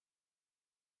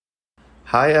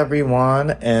Hi,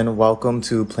 everyone, and welcome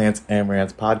to Plants and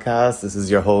Rants podcast. This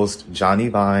is your host, Johnny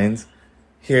Vines,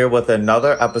 here with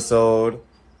another episode.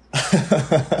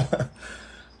 I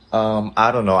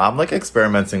don't know. I'm like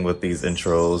experimenting with these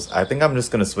intros. I think I'm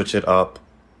just going to switch it up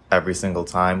every single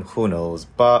time. Who knows?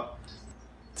 But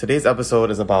today's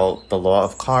episode is about the law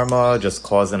of karma, just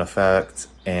cause and effect,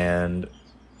 and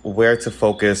where to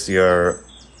focus your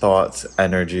thoughts,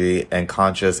 energy, and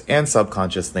conscious and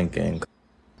subconscious thinking.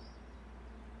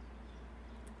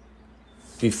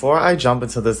 Before I jump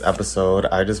into this episode,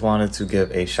 I just wanted to give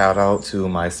a shout out to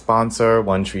my sponsor,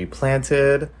 One Tree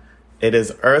Planted. It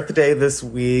is Earth Day this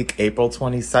week, April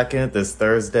 22nd, this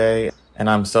Thursday, and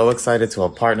I'm so excited to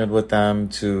have partnered with them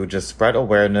to just spread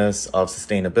awareness of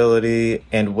sustainability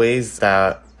and ways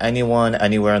that anyone,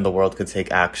 anywhere in the world could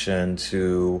take action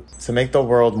to make the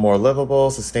world more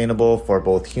livable, sustainable for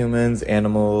both humans,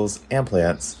 animals, and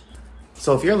plants.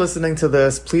 So if you're listening to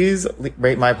this, please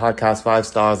rate my podcast 5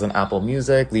 stars on Apple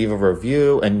Music, leave a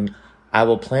review, and I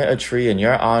will plant a tree in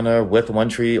your honor with One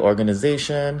Tree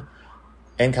Organization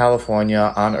in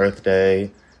California on Earth Day.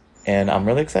 And I'm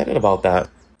really excited about that.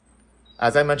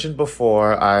 As I mentioned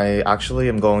before, I actually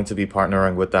am going to be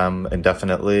partnering with them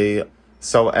indefinitely.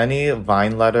 So any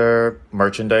Vine Letter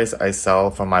merchandise I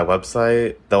sell from my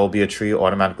website, there will be a tree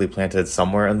automatically planted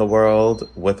somewhere in the world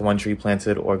with One Tree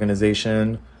Planted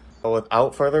Organization. So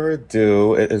without further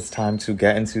ado, it is time to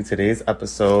get into today's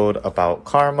episode about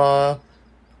karma.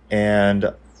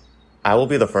 And I will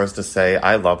be the first to say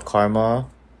I love karma.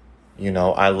 You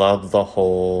know, I love the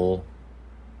whole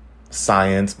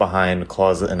science behind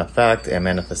cause and effect and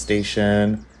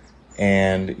manifestation.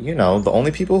 And, you know, the only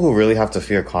people who really have to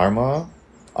fear karma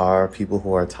are people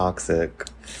who are toxic.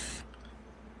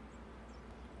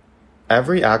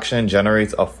 Every action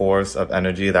generates a force of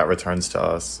energy that returns to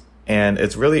us. And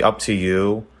it's really up to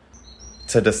you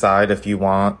to decide if you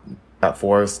want that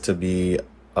force to be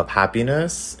of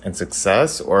happiness and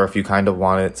success, or if you kind of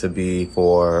want it to be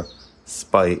for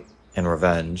spite and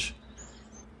revenge.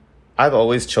 I've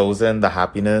always chosen the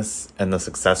happiness and the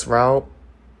success route.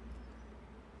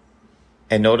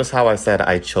 And notice how I said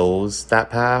I chose that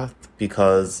path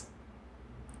because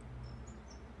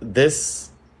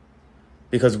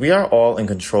we are all in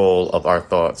control of our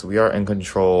thoughts. We are in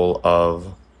control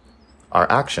of our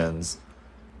actions.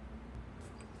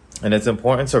 And it's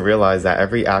important to realize that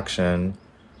every action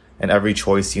and every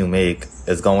choice you make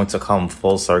is going to come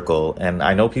full circle. And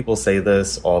I know people say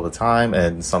this all the time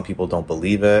and some people don't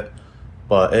believe it,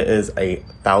 but it is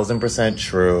 1,000%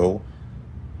 true.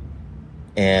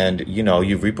 And, you know,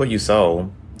 you reap what you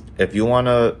sow. If you want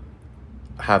to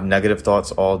have negative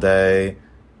thoughts all day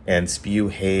and spew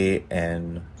hate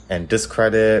and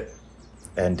discredit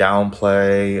and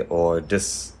downplay or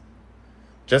just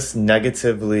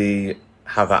negatively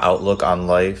have an outlook on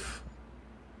life,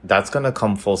 that's going to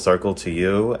come full circle to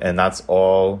you, and that's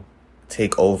all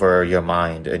take over your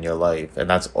mind and your life, and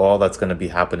that's all that's going to be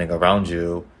happening around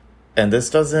you. And this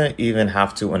doesn't even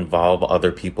have to involve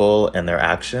other people and their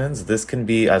actions. This can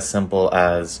be as simple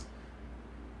as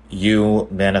you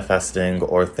manifesting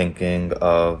or thinking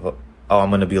of, oh, I'm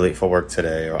going to be late for work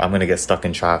today, or I'm going to get stuck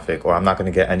in traffic, or I'm not going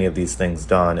to get any of these things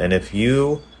done. And if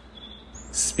you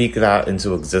speak that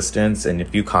into existence, and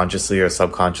if you consciously or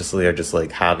subconsciously are just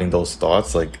like having those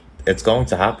thoughts, like it's going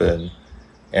to happen.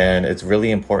 And it's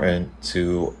really important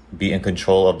to be in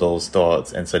control of those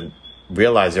thoughts and to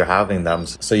realize you're having them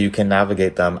so you can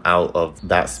navigate them out of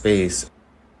that space.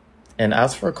 And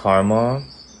as for karma,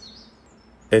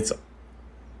 it's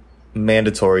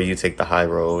mandatory you take the high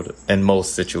road in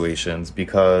most situations,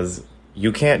 because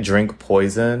you can't drink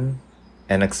poison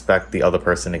and expect the other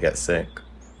person to get sick.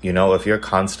 You know, if you're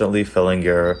constantly filling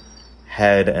your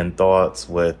head and thoughts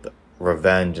with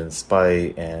revenge and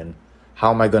spite and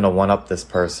how am I going to one-up this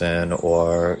person,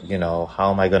 or, you know,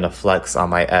 how am I going to flex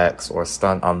on my ex or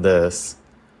stunt on this,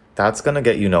 that's going to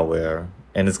get you nowhere.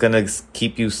 And it's going to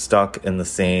keep you stuck in the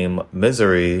same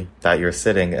misery that you're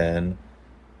sitting in.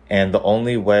 And the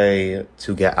only way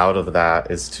to get out of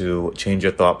that is to change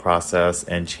your thought process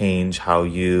and change how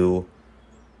you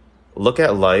look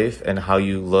at life and how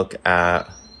you look at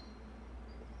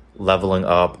leveling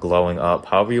up, glowing up,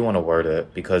 however you want to word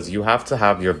it, because you have to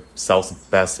have your self's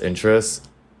best interests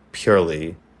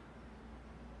purely.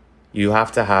 You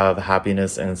have to have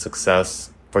happiness and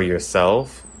success for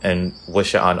yourself and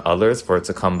wish it on others for it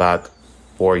to come back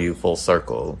for you full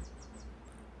circle.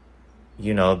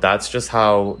 You know, that's just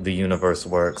how the universe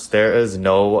works. There is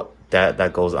no debt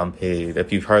that goes unpaid.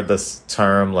 If you've heard this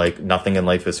term, like, nothing in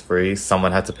life is free,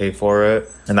 someone had to pay for it.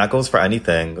 And that goes for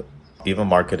anything. Even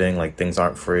marketing, like, things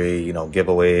aren't free, you know,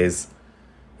 giveaways,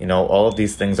 All of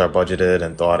these things are budgeted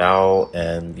and thought out,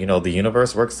 and the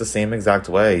universe works the same exact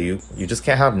way. You just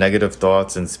can't have negative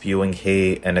thoughts and spewing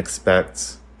hate and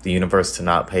expect the universe to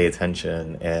not pay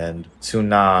attention and to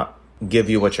not give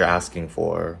you what you're asking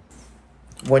for.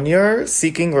 When you're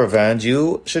seeking revenge,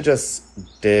 you should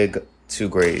just dig 2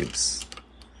 graves.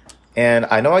 And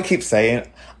I know I keep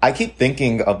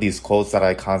thinking of these quotes that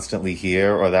I constantly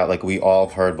hear or that like we all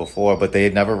have heard before, but they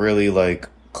never really like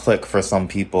click for some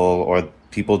people, or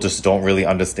people just don't really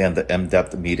understand the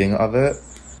in-depth meaning of it.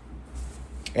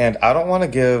 And I don't want to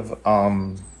give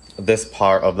this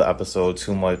part of the episode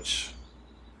too much.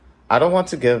 I don't want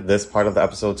to give this part of the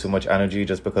episode too much energy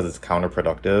just because it's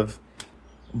counterproductive.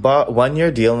 But when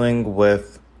you're dealing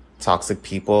with toxic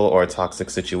people or a toxic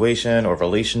situation or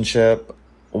relationship,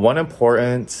 one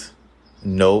important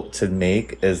note to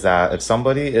make is that if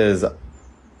somebody is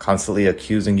constantly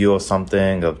accusing you of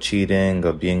something, of cheating,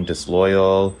 of being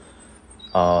disloyal,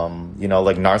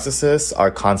 like narcissists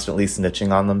are constantly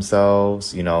snitching on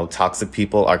themselves, toxic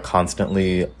people are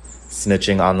constantly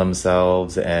snitching on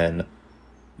themselves and,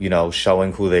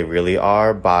 showing who they really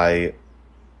are by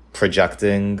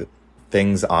projecting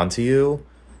things onto you.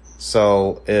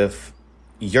 So if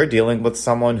you're dealing with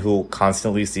someone who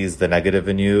constantly sees the negative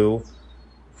in you,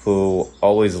 who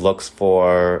always looks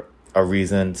for a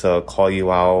reason to call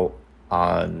you out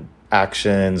on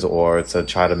actions or to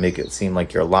try to make it seem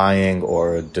like you're lying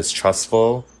or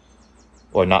distrustful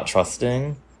or not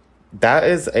trusting, that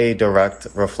is a direct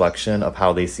reflection of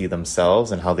how they see themselves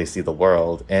and how they see the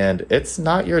world. And it's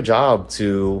not your job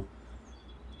to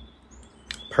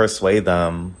persuade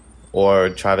them or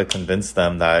try to convince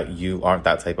them that you aren't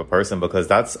that type of person, because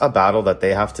that's a battle that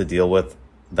they have to deal with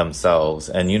themselves.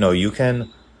 And, you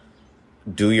can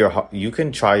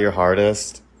try your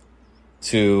hardest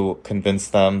to convince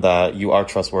them that you are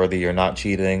trustworthy, you're not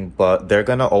cheating, but they're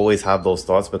going to always have those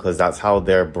thoughts because that's how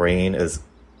their brain is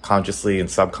consciously and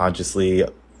subconsciously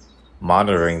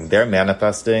monitoring. They're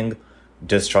manifesting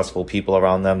distrustful people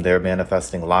around them. They're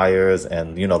manifesting liars,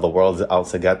 and, the world's out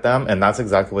to get them. And that's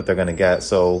exactly what they're going to get.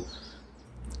 So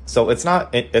it's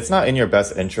not in your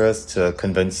best interest to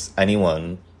convince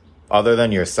anyone other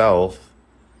than yourself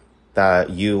that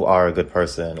you are a good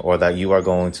person or that you are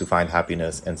going to find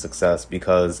happiness and success.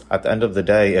 Because at the end of the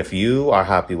day, if you are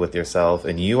happy with yourself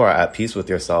and you are at peace with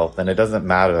yourself, then it doesn't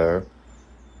matter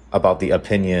about the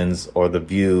opinions or the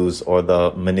views or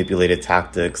the manipulated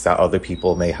tactics that other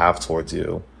people may have towards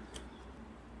you.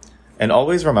 And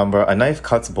always remember, a knife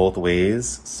cuts both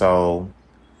ways. So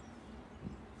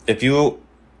if you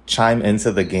chime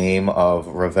into the game of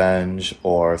revenge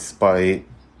or spite,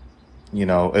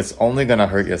 it's only going to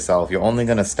hurt yourself. You're only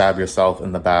going to stab yourself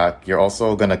in the back. You're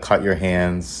also going to cut your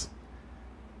hands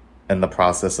in the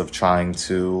process of trying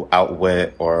to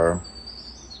outwit or,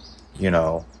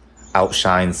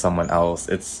 outshine someone else.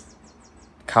 It's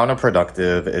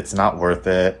counterproductive. It's not worth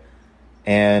it.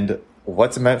 And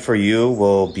what's meant for you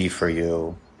will be for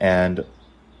you. And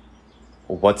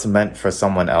what's meant for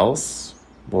someone else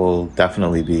will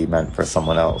definitely be meant for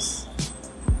someone else.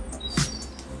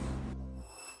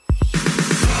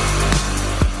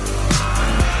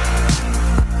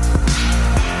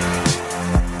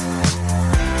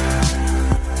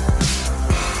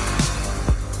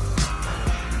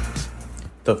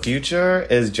 The future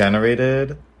is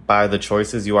generated by the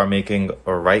choices you are making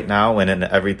right now and in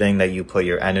everything that you put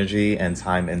your energy and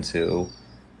time into.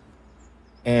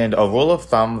 And a rule of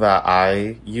thumb that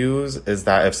I use is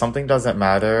that if something doesn't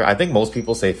matter, I think most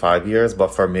people say 5 years,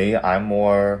 but for me,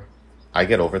 I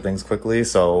get over things quickly.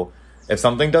 So if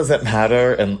something doesn't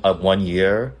matter in 1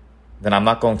 year, then I'm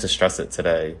not going to stress it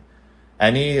today.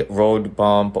 Any road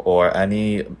bump or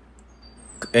any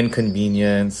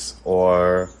inconvenience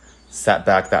or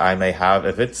setback that I may have,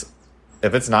 if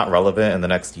it's not relevant in the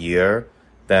next year,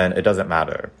 then it doesn't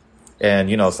matter.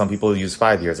 And, some people use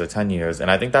 5 years or 10 years.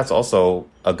 And I think that's also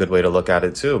a good way to look at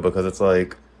it too, because it's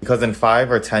like, because in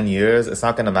 5 or 10 years, it's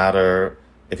not going to matter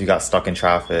if you got stuck in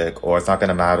traffic, or it's not going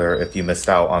to matter if you missed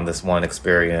out on this one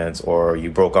experience, or you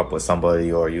broke up with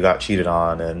somebody, or you got cheated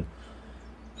on, and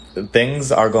things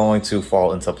are going to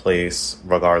fall into place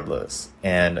regardless.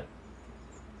 And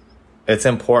it's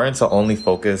important to only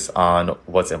focus on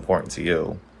what's important to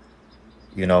you.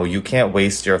 You can't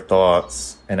waste your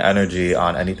thoughts and energy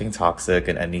on anything toxic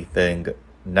and anything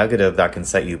negative that can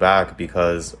set you back,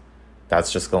 because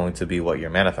that's just going to be what you're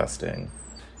manifesting.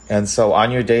 And so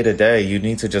on your day-to-day, you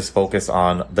need to just focus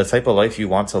on the type of life you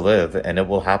want to live, and it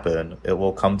will happen. It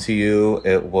will come to you.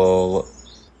 It will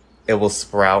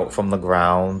sprout from the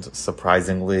ground,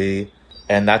 surprisingly.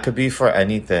 And that could be for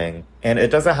anything. And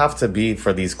it doesn't have to be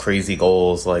for these crazy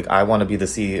goals. Like, I want to be the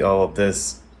CEO of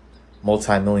this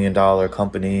multi-million dollar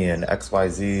company and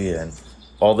XYZ and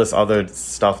all this other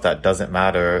stuff that doesn't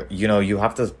matter. You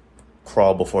have to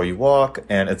crawl before you walk,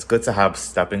 and it's good to have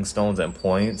stepping stones and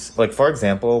points. Like, for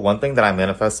example, one thing that I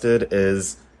manifested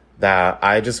is that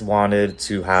I just wanted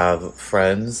to have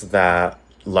friends that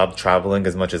loved traveling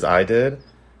as much as I did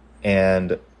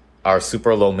and are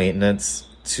super low maintenance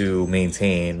to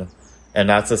maintain. And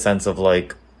that's a sense of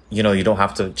like, you don't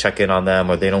have to check in on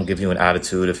them, or they don't give you an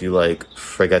attitude if you like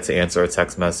forget to answer a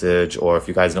text message, or if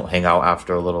you guys don't hang out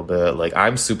after a little bit. Like,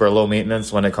 I'm super low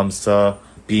maintenance when it comes to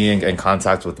being in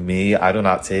contact with me. I do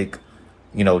not take,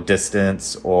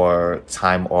 distance or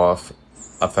time off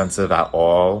offensive at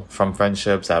all from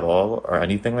friendships at all or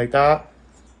anything like that.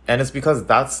 And it's because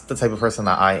that's the type of person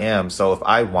that I am. So if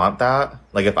I want that,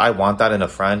 in a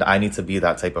friend, I need to be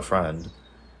that type of friend.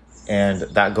 And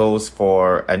that goes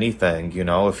for anything,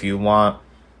 if you want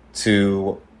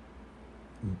to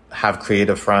have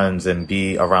creative friends and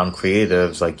be around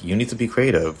creatives, like, you need to be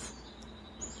creative.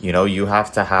 You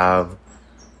have to have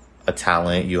a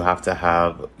talent. You have to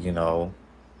have,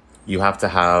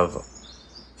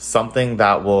 something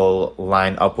that will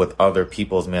line up with other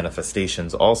people's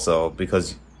manifestations also,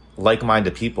 because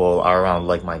like-minded people are around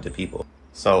like-minded people.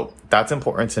 So that's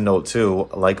important to note too.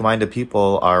 Like-minded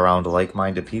people are around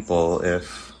like-minded people.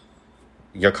 If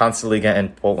you're constantly getting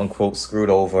quote unquote screwed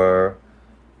over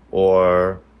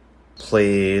or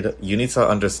played, you need to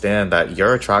understand that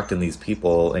you're attracting these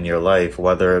people in your life,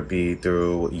 whether it be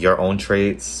through your own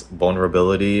traits,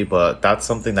 vulnerability, but that's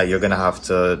something that you're going to have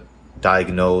to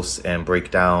diagnose and break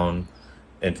down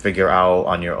and figure out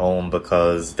on your own,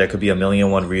 because there could be a million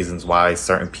and one reasons why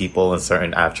certain people and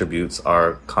certain attributes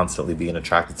are constantly being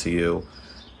attracted to you.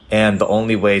 And the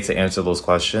only way to answer those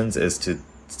questions is to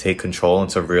take control and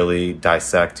to really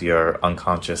dissect your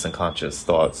unconscious and conscious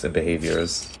thoughts and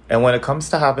behaviors. And when it comes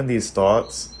to having these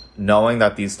thoughts, knowing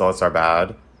that these thoughts are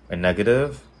bad and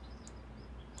negative,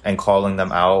 and calling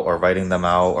them out or writing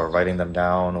them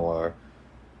down, or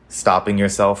stopping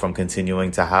yourself from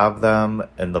continuing to have them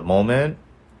in the moment,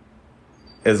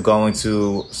 is going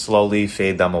to slowly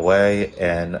fade them away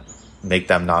and make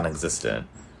them non-existent.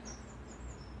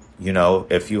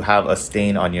 If you have a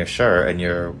stain on your shirt and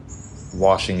you're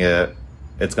washing it,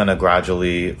 it's going to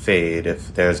gradually fade.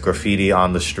 If there's graffiti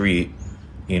on the street,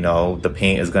 the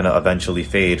paint is going to eventually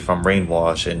fade from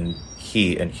rainwash and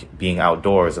heat and being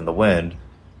outdoors in the wind.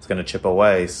 It's going to chip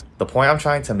away. The point I'm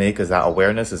trying to make is that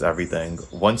awareness is everything.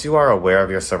 Once you are aware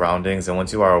of your surroundings and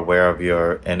once you are aware of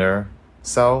your inner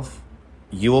self,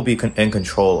 you will be in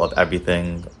control of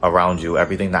everything around you,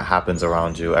 everything that happens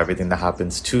around you, everything that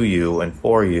happens to you and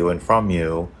for you and from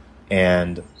you.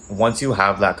 And once you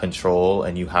have that control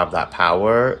and you have that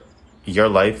power, your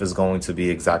life is going to be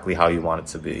exactly how you want it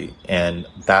to be. And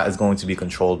that is going to be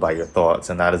controlled by your thoughts,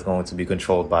 and that is going to be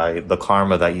controlled by the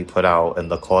karma that you put out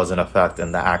and the cause and effect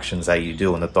and the actions that you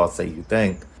do and the thoughts that you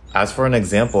think. As for an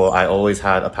example, I always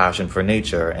had a passion for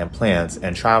nature and plants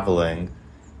and traveling.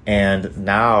 And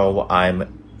now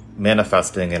I'm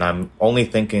manifesting and I'm only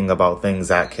thinking about things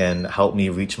that can help me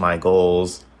reach my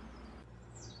goals.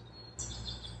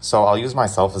 So I'll use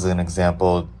myself as an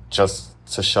example just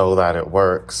to show that it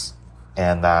works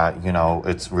and that,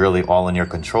 it's really all in your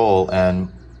control.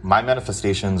 And my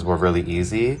manifestations were really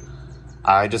easy.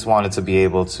 I just wanted to be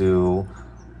able to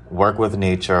work with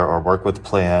nature or work with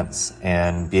plants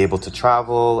and be able to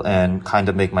travel and kind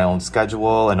of make my own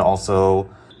schedule, and also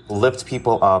lift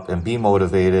people up and be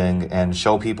motivating and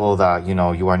show people that,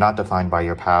 you are not defined by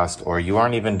your past, or you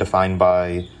aren't even defined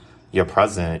by your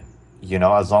present.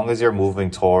 As long as you're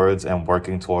moving towards and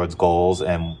working towards goals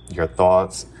and your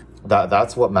thoughts,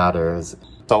 that's what matters.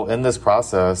 So in this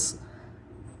process,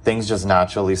 things just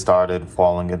naturally started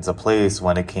falling into place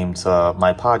when it came to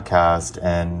my podcast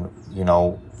and,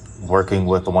 working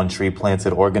with the One Tree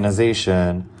Planted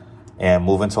organization and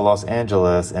moving to Los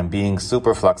Angeles and being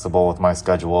super flexible with my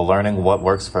schedule, learning what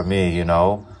works for me,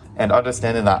 and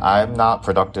understanding that I'm not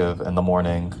productive in the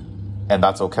morning, and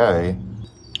that's okay.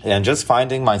 And just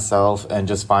finding myself and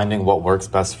just finding what works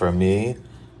best for me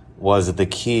was the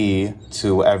key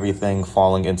to everything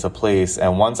falling into place.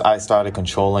 And once I started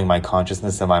controlling my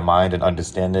consciousness and my mind and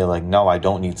understanding, like, no, I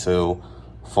don't need to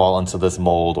fall into this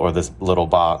mold or this little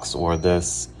box or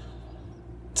this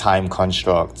time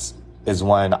construct, is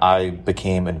when I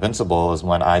became invincible, is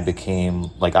when I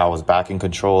became like I was back in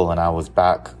control and I was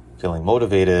back feeling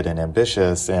motivated and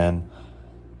ambitious, and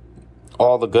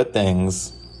all the good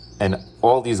things and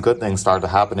all these good things started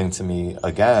happening to me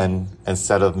again,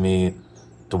 instead of me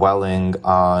dwelling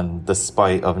on the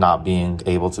spite of not being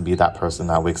able to be that person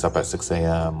that wakes up at 6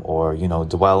 a.m. or,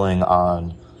 dwelling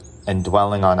on and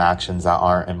dwelling on actions that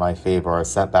aren't in my favor or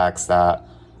setbacks that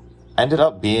ended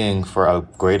up being for a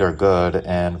greater good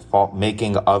and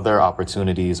making other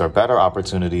opportunities or better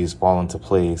opportunities fall into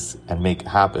place and make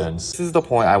happen. This is the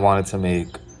point I wanted to make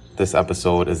this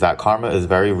episode, is that karma is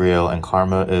very real and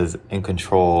karma is in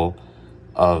control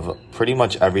of pretty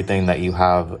much everything that you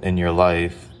have in your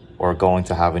life or going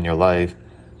to have in your life.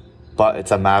 But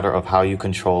it's a matter of how you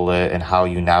control it and how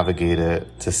you navigate it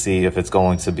to see if it's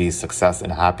going to be success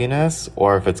and happiness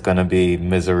or if it's going to be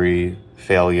misery,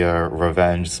 failure,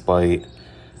 revenge, spite,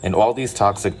 and all these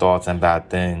toxic thoughts and bad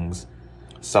things.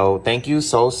 So thank you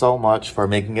so much for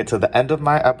making it to the end of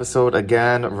my episode.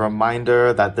 Again,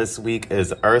 reminder that this week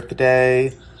is Earth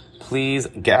Day. Please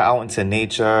get out into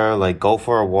nature, like go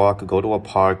for a walk, go to a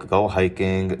park, go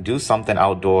hiking, do something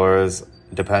outdoors,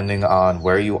 depending on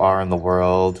where you are in the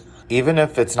world. Even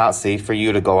if it's not safe for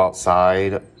you to go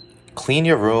outside, clean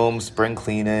your room, spring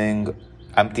cleaning,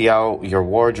 empty out your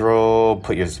wardrobe,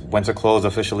 put your winter clothes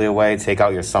officially away, take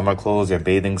out your summer clothes, your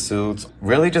bathing suits.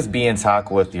 Really just be in touch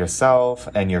with yourself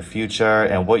and your future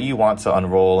and what you want to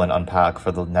unroll and unpack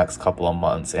for the next couple of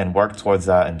months, and work towards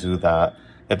that and do that.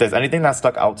 If there's anything that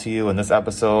stuck out to you in this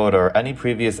episode or any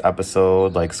previous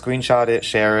episode, like screenshot it,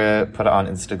 share it, put it on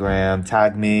Instagram,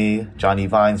 tag me, Johnny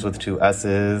Vines with 2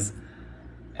 S's,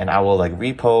 and I will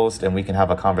repost and we can have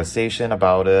a conversation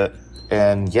about it.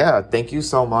 And yeah, thank you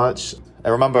so much.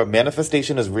 And remember,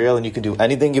 manifestation is real and you can do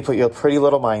anything you put your pretty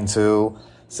little mind to.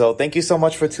 So thank you so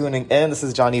much for tuning in. This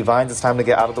is Johnny Vines. It's time to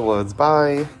get out of the woods.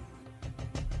 Bye.